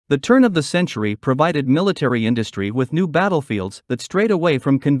The turn of the century provided military industry with new battlefields that strayed away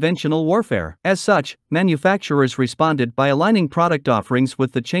from conventional warfare. As such, manufacturers responded by aligning product offerings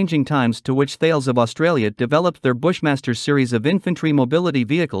with the changing times, to which Thales of Australia developed their Bushmaster series of Infantry Mobility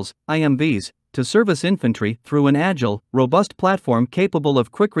Vehicles, IMVs, to service infantry through an agile, robust platform capable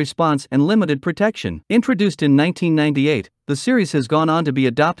of quick response and limited protection. Introduced in 1998, the series has gone on to be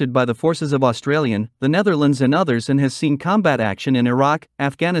adopted by the forces of Australia, the Netherlands and others, and has seen combat action in Iraq,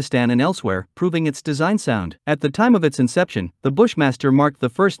 Afghanistan and elsewhere, proving its design sound. At the time of its inception, the Bushmaster marked the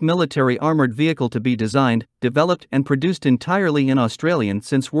first military armoured vehicle to be designed, developed and produced entirely in Australia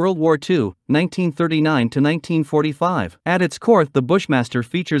since World War II, 1939 to 1945. At its core, the Bushmaster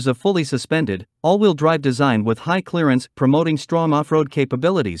features a fully suspended, all-wheel drive design with high clearance, promoting strong off-road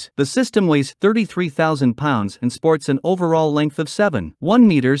capabilities. The system weighs 33,000 pounds and sports an overall length of 7.1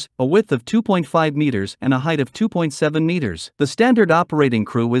 meters, a width of 2.5 meters and a height of 2.7 meters. The standard operating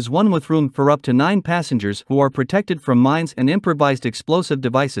crew is one with room for up to 9 passengers who are protected from mines and improvised explosive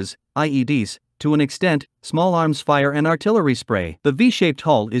devices, IEDs, to an extent, small arms fire and artillery spray. The V-shaped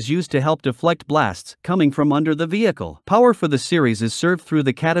hull is used to help deflect blasts coming from under the vehicle. Power for the series is served through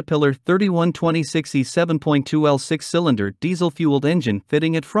the Caterpillar 3126E 7.2L 6-cylinder diesel-fueled engine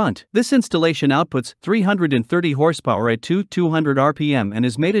fitting at front. This installation outputs 330 horsepower at 200 RPM and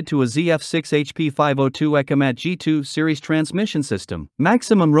is mated to a ZF6 HP 502 ECAMAT G2 series transmission system.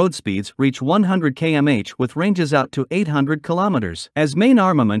 Maximum road speeds reach 100 km/h with ranges out to 800 km. As main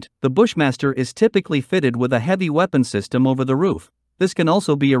armament, the Bushmaster is typically fitted with a heavy weapon system over the roof. This can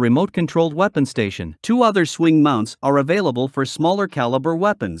also be a remote-controlled weapon station. 2 other swing mounts are available for smaller caliber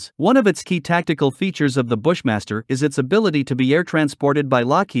weapons. One of its key tactical features of the Bushmaster is its ability to be air transported by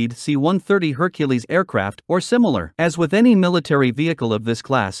Lockheed C-130 Hercules aircraft or similar. As with any military vehicle of this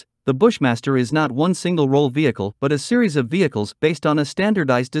class, the Bushmaster is not one single-role vehicle but a series of vehicles based on a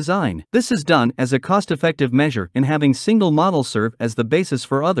standardized design. This is done as a cost-effective measure in having single models serve as the basis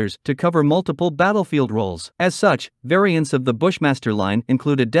for others to cover multiple battlefield roles. As such, variants of the Bushmaster line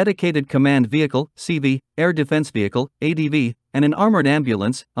include a dedicated command vehicle, CV, air defense vehicle, ADV, and an armored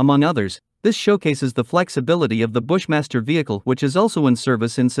ambulance, among others. This showcases the flexibility of the Bushmaster vehicle, which is also in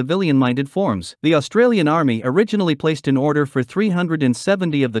service in civilian-minded forms. The Australian Army originally placed an order for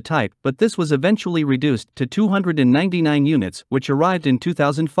 370 of the type, but this was eventually reduced to 299 units, which arrived in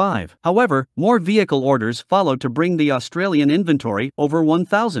 2005. However, more vehicle orders followed to bring the Australian inventory over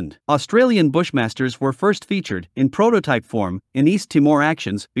 1,000. Australian Bushmasters were first featured, in prototype form, in East Timor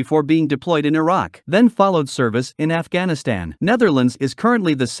actions before being deployed in Iraq. Then followed service in Afghanistan. Netherlands is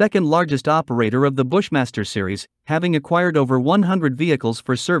currently the second largest operator of the Bushmaster series, having acquired over 100 vehicles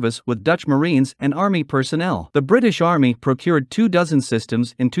for service with Dutch Marines and Army personnel. The British Army procured 24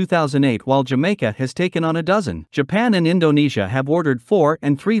 systems in 2008, while Jamaica has taken on a dozen. Japan and Indonesia have ordered 4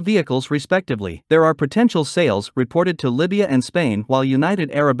 and 3 vehicles respectively. There are potential sales reported to Libya and Spain, while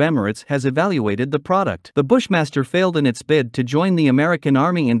United Arab Emirates has evaluated the product. The Bushmaster failed in its bid to join the American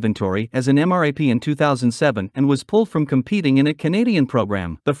Army inventory as an MRAP in 2007 and was pulled from competing in a Canadian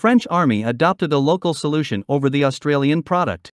program. The French Army adopted a local solution over the Australian product.